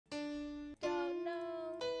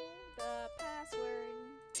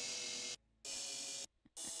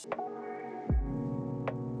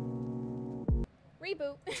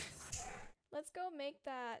Reboot. Let's go make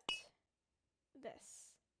that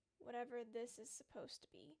this. Whatever this is supposed to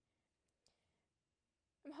be.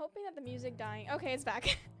 I'm hoping that the music dying. Okay, it's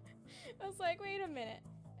back. I was like, wait a minute.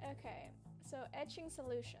 Okay, so etching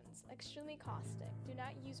solutions. Extremely caustic. Do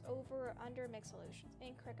not use over or under mixed solutions.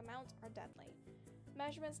 Incorrect amounts are deadly.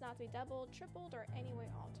 Measurements not to be doubled, tripled, or any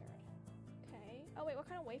way altered. Okay. Oh wait, what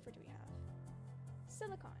kind of wafer do we have?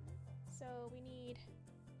 Silicon. So we need...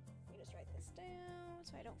 Let me just write this down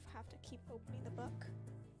so I don't have to keep opening the book.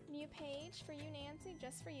 New page for you, Nancy,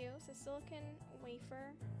 just for you. So silicon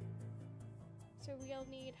wafer. So we'll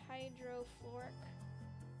need hydrofluoric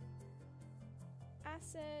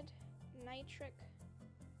acid, nitric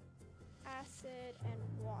acid, and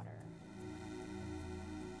water.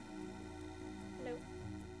 Hello.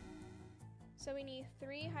 So we need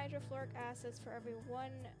 3 hydrofluoric acids for every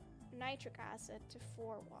 1 nitric acid to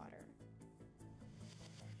 4 water.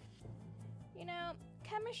 You know,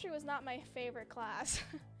 chemistry was not my favorite class.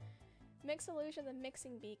 Mix solution, the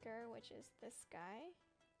mixing beaker, which is this guy.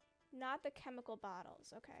 Not the chemical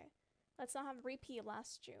bottles, okay. Let's not have a repeat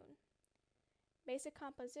last June. Basic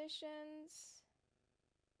compositions.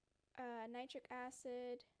 Nitric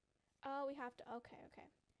acid. Oh, we have to, okay.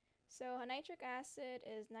 So nitric acid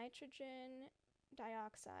is nitrogen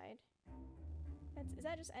dioxide. Is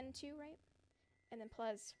that just N2, right? And then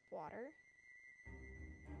plus water.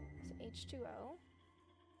 So H2O.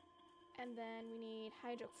 And then we need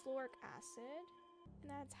hydrofluoric acid. And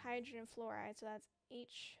that's hydrogen fluoride, so that's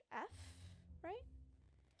HF, right?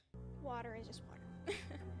 Water is just water.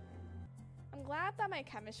 I'm glad that my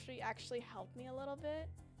chemistry actually helped me a little bit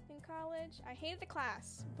in college. I hated the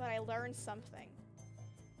class, but I learned something.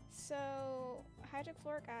 So,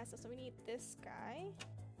 hydrofluoric acid, so we need this guy.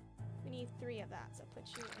 We need 3 of that, so put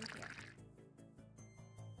you in here.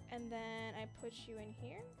 And then I put you in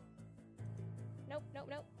here. Nope.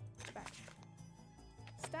 Go back.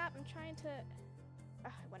 Stop, I'm trying to...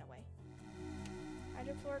 it went away.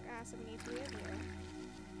 Hydrofluoric acid, we need 3 of you.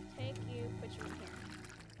 Take you, put you in here.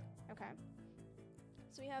 Okay.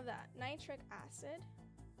 So we have that. Nitric acid,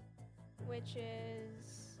 which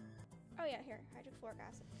is... Oh yeah, here. Hydrofluoric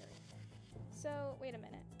acid. Here. So, wait a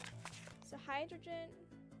minute. So hydrogen,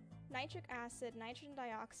 nitric acid, nitrogen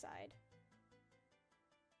dioxide.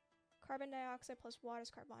 Carbon dioxide plus water is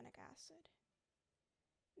carbonic acid.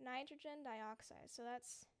 Nitrogen dioxide. So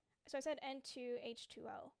that's... So I said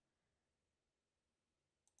N2H2O.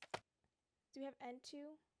 Do we have N2?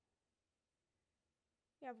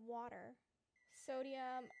 We have water.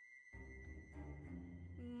 Sodium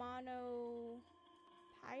monohydride?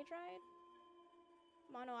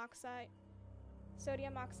 Monoxide?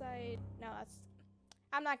 Sodium oxide? No, that's...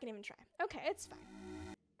 I'm not gonna even try. Okay, it's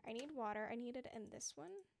fine. I need water. I need it in this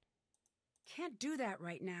one. Can't do that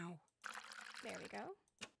right now. There we go.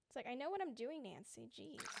 It's like, I know what I'm doing, Nancy.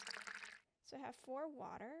 Jeez. So I have 4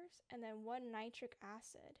 waters and then 1 nitric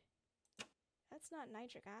acid. That's not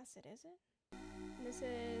nitric acid, is it? And this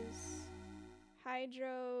is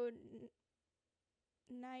hydronitride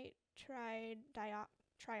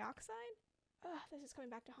trioxide? Ugh, this is coming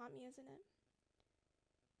back to haunt me, isn't it?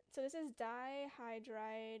 So this is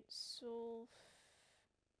dihydride sulf...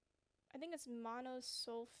 I think it's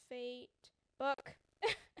monosulfate. Book!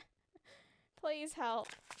 Please help.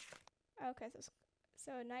 Okay,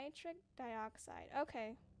 so nitric dioxide.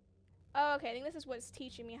 Okay. Oh, okay, I think this is what's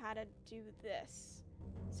teaching me how to do this.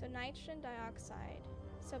 So nitrogen dioxide.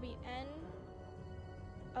 So it'll be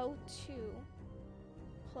NO2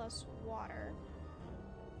 plus water.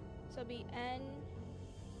 So it'll be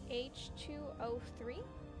NH2O3.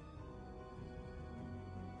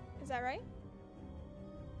 Is that right?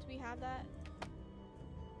 Do we have that?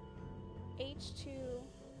 H2...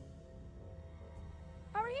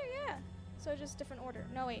 Oh, right here, yeah. So just different order.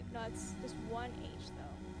 No, wait, no, it's just 1 H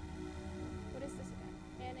though. What is this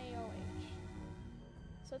again? NaOH.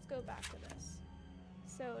 So let's go back to this.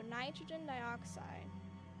 So nitrogen dioxide.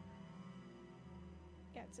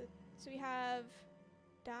 Yeah, so we have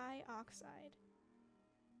dioxide.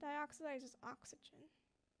 Dioxide is just oxygen.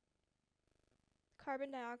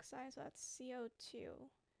 Carbon dioxide, so that's CO2.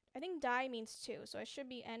 I think di means 2, so it should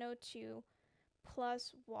be NO2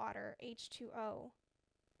 plus water, H2O.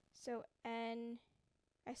 So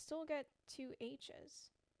I still get 2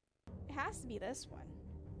 H's. It has to be this one.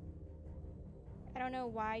 I don't know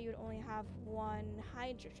why you'd only have 1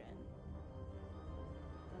 hydrogen.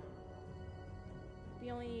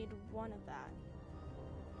 We only need 1 of that.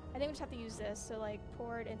 I think we just have to use this, so like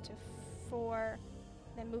pour it into 4,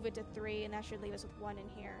 then move it to 3, and that should leave us with 1 in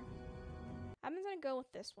here. I'm just gonna go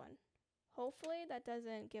with this one. Hopefully that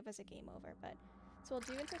doesn't give us a game over, but so we'll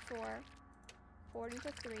do into 4. Poured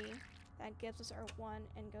into 3. That gives us our 1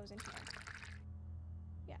 and goes in here.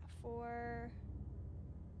 Yeah, 4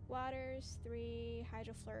 waters, 3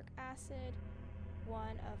 hydrofluoric acid,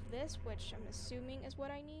 1 of this, which I'm assuming is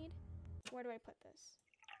what I need. Where do I put this?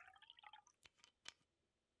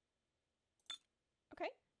 Okay.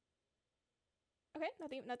 Okay,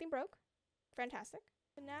 nothing broke. Fantastic.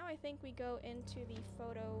 So now I think we go into the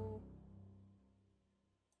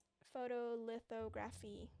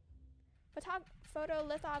photolithography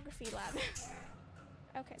lab.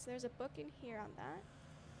 Okay, so there's a book in here on that.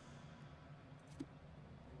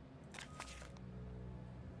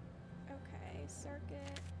 Okay,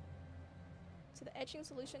 circuit. So the etching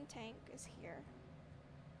solution tank is here.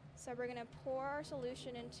 So we're gonna pour our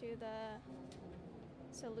solution into the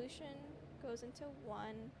solution, goes into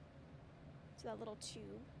 1, so that little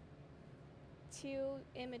tube. 2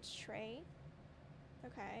 image tray.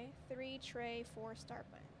 Okay, 3 tray, 4 start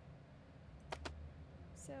button.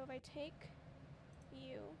 So if I take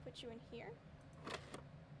you, put you in here.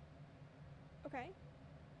 Okay.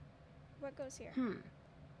 What goes here?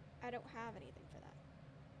 I don't have anything for that.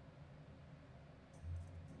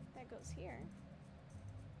 That goes here.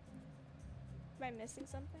 Am I missing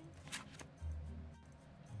something?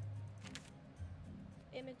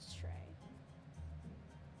 Image tray.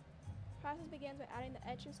 Process begins by adding the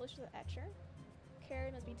etching solution to the etcher.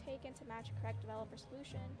 Care must be taken to match a correct developer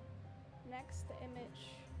solution. Next, the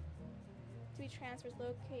image to be transferred is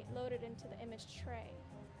loaded into the image tray.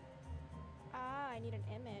 Ah, I need an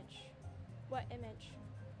image. What image?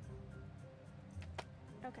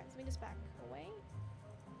 Okay, so let me just back away.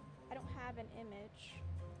 I don't have an image.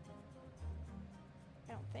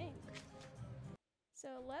 I don't think.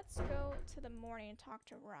 So let's go to the morning and talk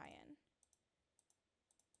to Ryan.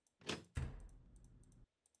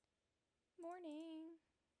 Morning.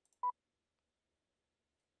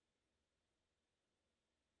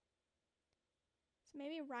 So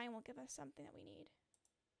maybe Ryan will give us something that we need.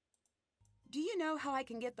 Do you know how I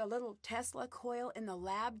can get the little Tesla coil in the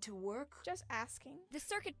lab to work? Just asking. The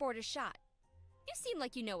circuit board is shot. You seem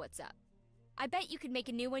like you know what's up. I bet you could make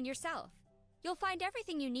a new one yourself. You'll find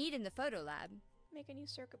everything you need in the photo lab. Make a new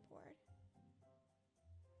circuit board.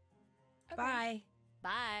 Okay. Bye.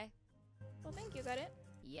 Bye. Well, thank you. Got it?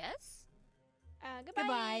 Yes? Goodbye.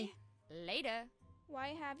 Goodbye. Later. Why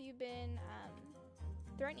have you been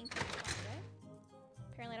threatening people today?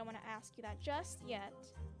 Apparently I don't want to ask you that just yet.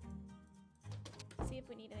 See if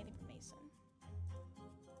we need anything from Mason.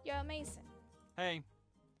 Yo, Mason. Hey,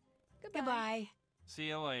 Goodbye. Goodbye. see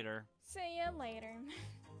you later. See you later.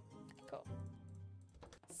 Cool.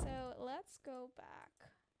 So let's go back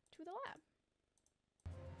to the lab.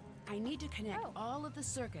 I need to connect Oh. all of the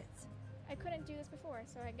circuits. I couldn't do this before,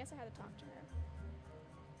 so I guess I had to talk to her.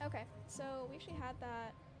 Okay, so we actually had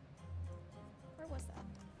that. Where was that?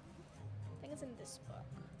 I think it's in this book.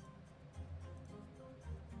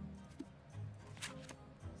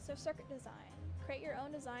 So circuit design. Create your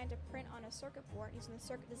own design to print on a circuit board using the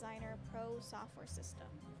Circuit Designer Pro software system.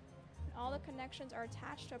 And all the connections are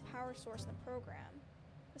attached to a power source in the program.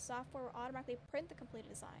 The software will automatically print the completed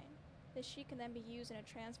design. This sheet can then be used in a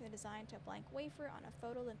transfer the design to a blank wafer on a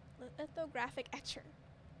photolithographic etcher.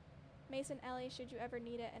 Mason, Ellie, should you ever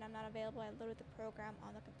need it and I'm not available, I loaded the program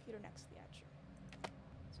on the computer next to the etcher.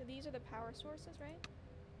 So these are the power sources, right?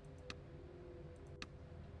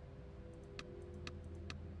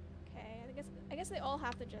 Okay, I guess they all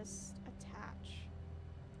have to just attach.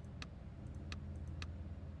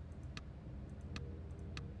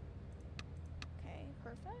 Okay,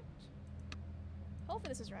 perfect. Hopefully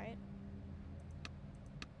this is right.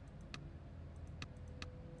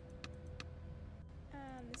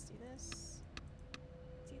 Let's do this.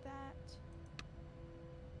 Do that.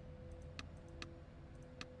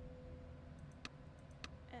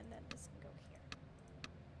 And then this can go here.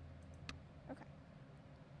 Okay.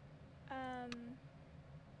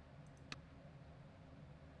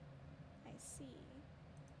 I see.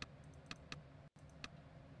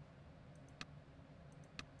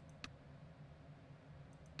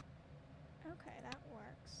 Okay, that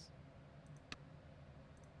works.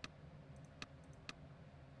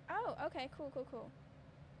 Oh, okay, cool.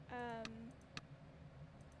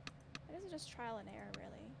 This is just trial and error,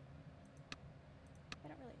 really. I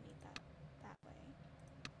don't really need that way.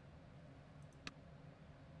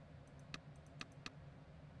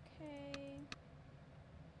 Okay.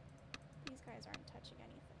 These guys aren't touching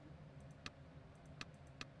anything.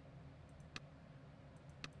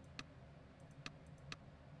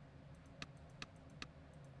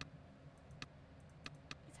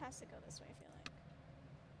 It has to go this way, I feel like.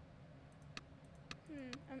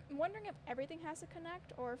 I'm wondering if everything has to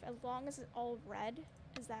connect, or if as long as it's all red,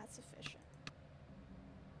 is that sufficient?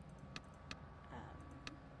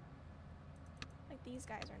 Like these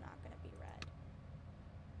guys are not gonna be red.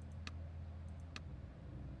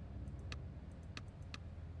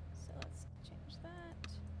 So let's change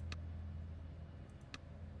that.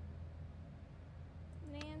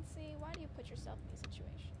 Nancy, why do you put yourself in these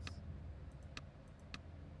situations?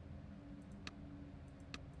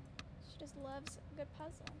 She just loves a good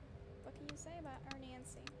puzzle. What can you say about our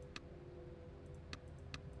Nancy?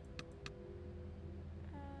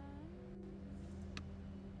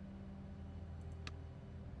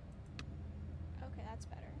 Okay, that's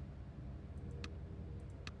better.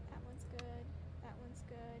 That one's good. That one's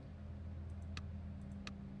good.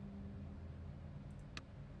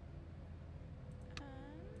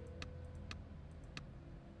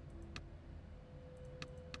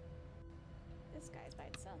 This guy's by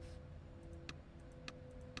itself.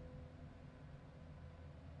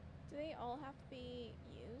 Do they all have to be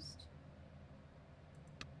used?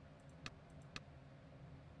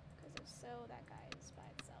 Because if so, that guy is by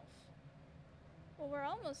itself. Well, we're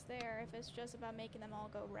almost there if it's just about making them all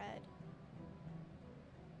go red.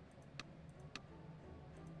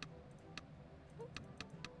 Oop.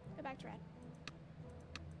 Go back to red.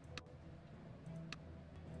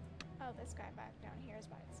 Oh, this guy back down here is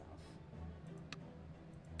by itself.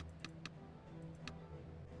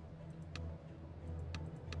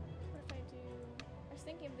 What if I do... I was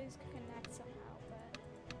thinking if these could connect somehow, but...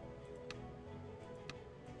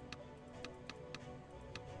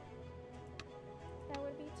 that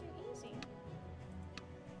would be too easy.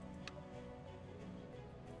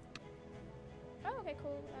 Oh, okay,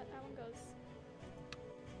 cool. That one goes.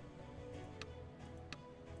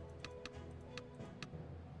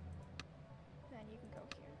 Then you can go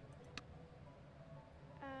here.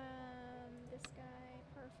 This guy,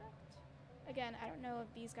 perfect. Again, I don't know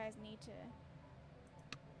if these guys need to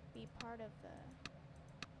be part of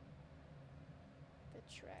the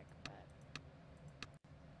trick, but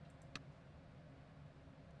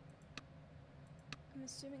I'm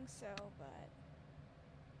assuming so, but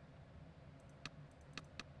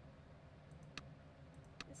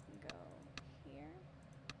this can go here.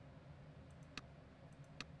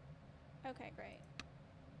 Okay, great.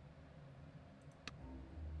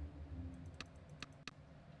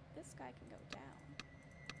 This guy can go down.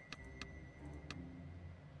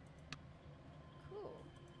 Cool.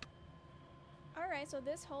 Alright, so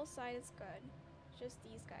this whole side is good. Just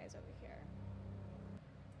these guys over here.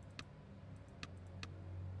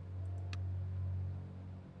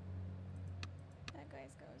 That guy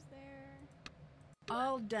goes there.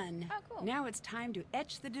 All done. Oh, cool. Now it's time to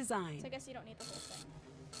etch the design. So I guess you don't need the whole thing.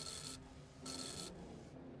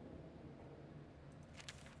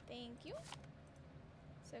 Thank you.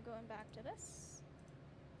 So going back to this.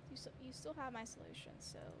 You still have my solution,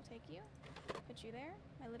 so take you. Put you there.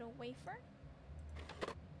 My little wafer.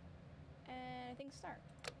 And I think start.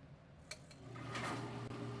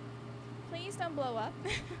 Please don't blow up.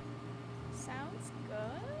 Sounds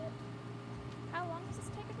good. How long does this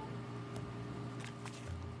take again?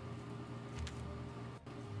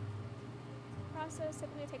 Process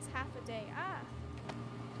typically takes half a day. Ah.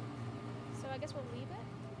 So I guess we'll leave it.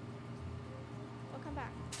 We'll come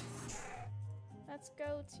back. Let's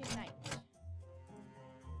go to night.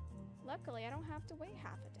 Luckily, I don't have to wait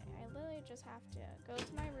half a day. I literally just have to go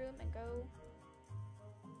to my room and go...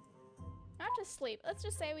 not just sleep. Let's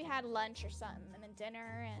just say we had lunch or something, and then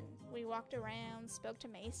dinner, and we walked around, spoke to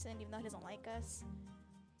Mason, even though he doesn't like us.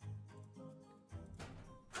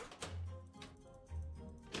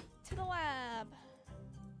 To the lab!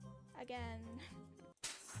 Again.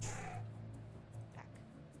 Back.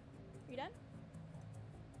 You done?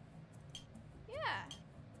 Yeah.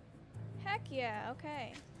 Heck yeah,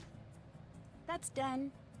 okay. That's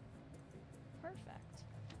done. Perfect.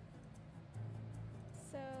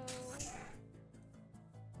 So,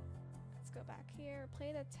 let's go back here.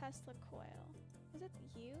 Play the Tesla coil. Is it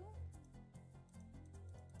you?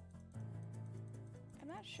 I'm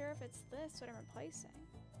not sure if it's this what I'm replacing.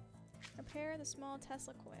 Repair the small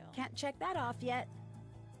Tesla coil. Can't check that off yet.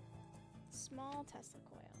 Small Tesla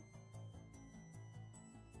coil.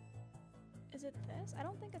 Is it this? I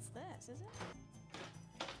don't think it's this, is it?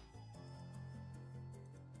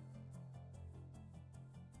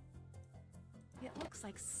 It looks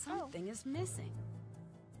like something is missing.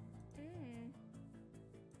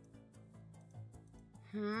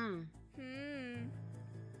 I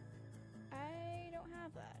don't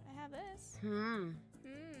have that. I have this.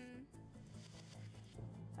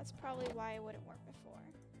 That's probably why it wouldn't work before.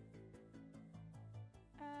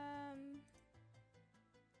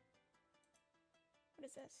 What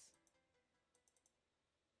is this?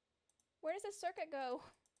 Where does this circuit go?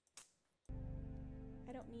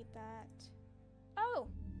 I don't need that. Oh!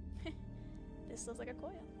 This looks like a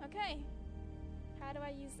coil. Okay. How do I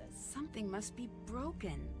use this? Something must be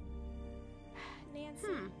broken. Nancy.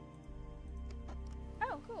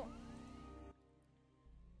 Oh, cool.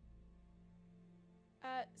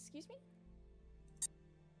 Excuse me?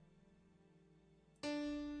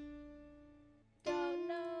 Don't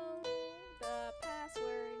know the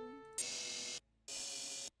password.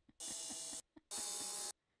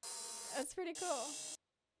 That's pretty cool.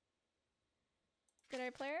 Did I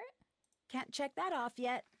play it? Can't check that off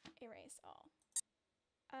yet. Erase all.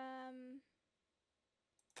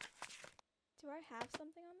 Do I have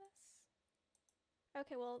something on this?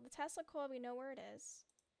 Okay, well, the Tesla coil, we know where it is.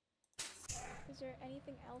 Is there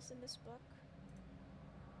anything else in this book?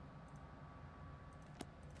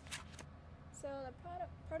 So the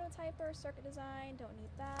prototyper, circuit design, don't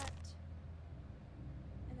need that.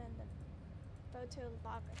 And then the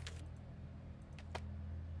photolithography.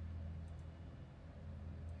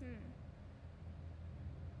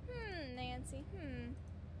 Nancy,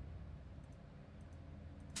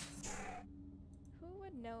 Who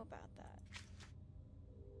would know about that?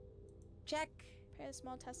 Check. Play a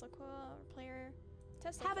small Tesla coil or player.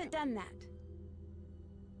 Tesla Haven't coil. done that.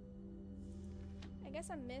 I guess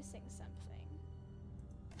I'm missing something.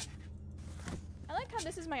 I like how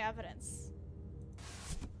this is my evidence.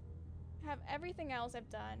 I have everything else I've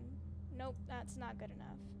done. Nope, that's not good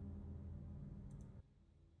enough.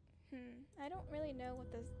 I don't really know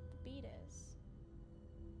what the beat is.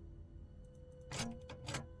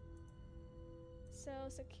 So,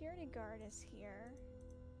 security guard is here.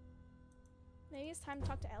 Maybe it's time to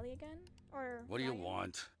talk to Ellie again? Or What do you Ryan?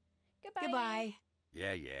 want? Goodbye. Goodbye.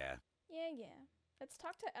 Yeah. Yeah. Let's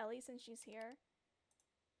talk to Ellie since she's here.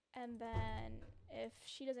 And then, if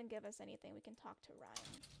she doesn't give us anything, we can talk to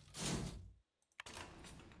Ryan.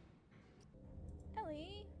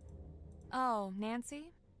 Ellie? Oh,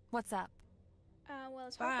 Nancy? What's up? Well, I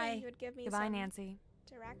was Bye. hoping you would give me Goodbye, some Nancy.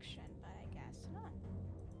 direction, but I guess not.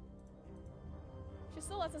 She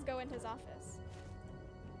still lets us go into his office.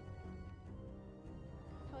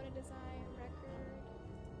 Component design, record.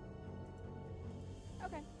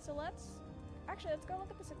 Okay, so let's go look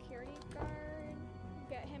at the security guard.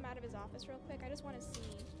 Get him out of his office real quick. I just want to see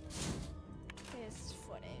his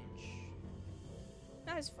footage.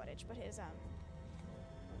 Not his footage, but his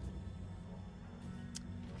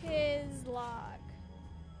log.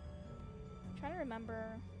 I'm trying to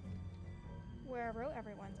remember where I wrote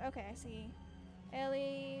everyone's. Okay, I see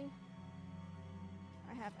Ellie.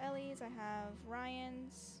 I have Ellie's. I have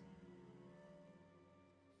Ryan's.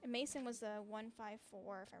 And Mason was the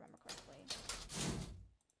 154, if I remember correctly.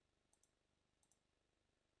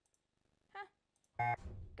 Huh.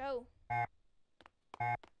 Go.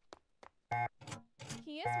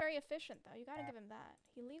 He is very efficient, though. You gotta give him that.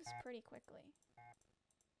 He leaves pretty quickly.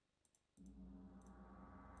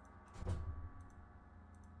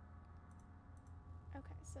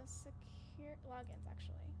 Okay, so secure logins,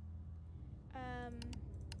 actually.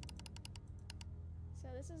 So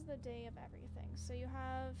this is the day of everything. So you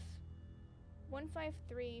have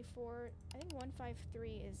 153 for, I think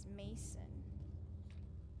 153 is Mason,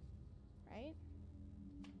 right?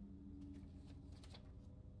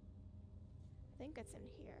 I think it's in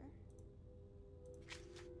here.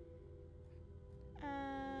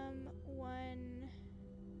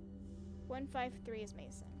 153 is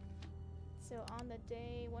Mason. So on the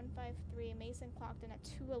day 153, Mason clocked in at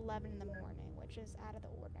 2:11 in the morning, which is out of the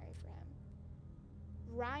ordinary for him.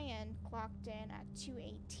 Ryan clocked in at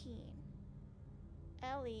 2:18.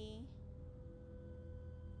 Ellie,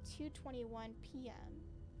 2:21 p.m.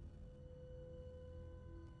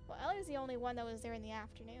 Well, Ellie's the only one that was there in the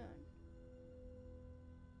afternoon.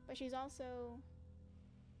 But she's also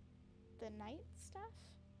the night stuff?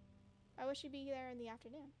 Why would she be there in the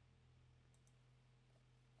afternoon?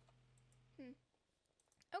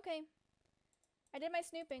 Okay. I did my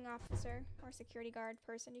snooping, officer, or security guard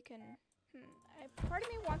person. You can... part of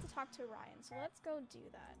me wants to talk to Ryan, so let's go do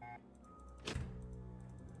that.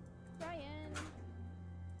 Ryan.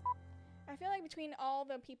 I feel like between all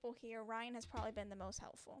the people here, Ryan has probably been the most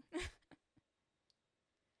helpful.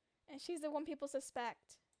 And she's the one people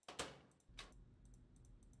suspect.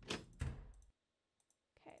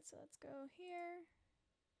 Okay, so let's go here.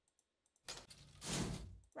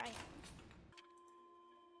 Ryan.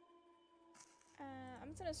 I'm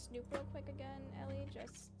just gonna snoop real quick again, Ellie,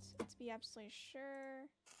 just to be absolutely sure.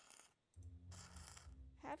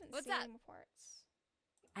 Haven't What's seen up? any reports.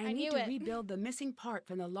 I I need knew to it. rebuild the missing part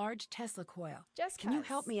from the large Tesla coil. Just Can you 'cause.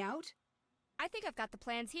 help me out? I think I've got the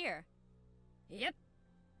plans here. Yep.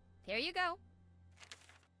 Here you go.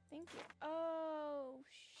 Thank you. Oh,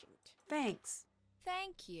 shoot. Thanks.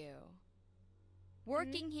 Thank you.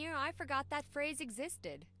 Working here, I forgot that phrase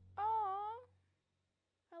existed. Aw.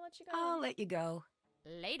 I'll let you go. I'll let you go.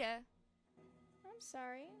 Later. I'm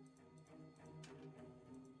sorry.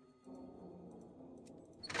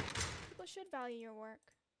 People should value your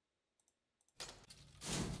work.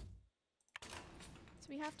 So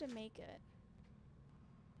we have to make it.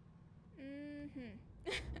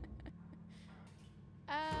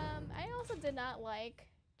 I also did not like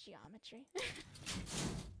geometry.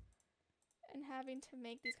 And having to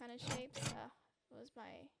make these kind of shapes was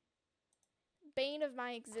my bane of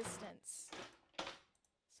my existence.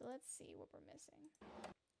 So let's see what we're missing.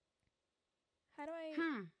 How do I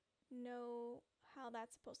know how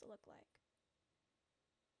that's supposed to look like?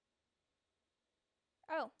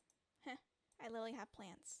 Oh, I literally have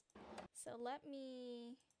plants. So let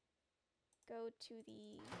me go to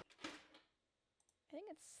the, I think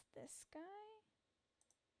it's this guy,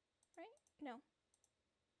 right? No.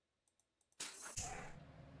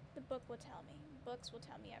 The book will tell me. Books will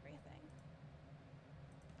tell me everything.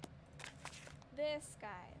 This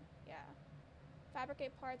guy, yeah.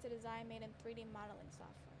 Fabricate parts of design made in 3D modeling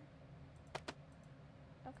software.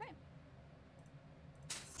 Okay.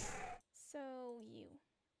 So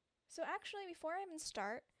So actually, before I even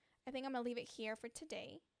start, I think I'm gonna leave it here for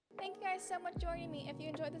today. Thank you guys so much for joining me. If you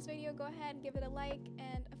enjoyed this video, go ahead and give it a like.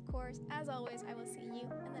 And of course, as always, I will see you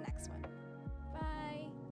in the next one.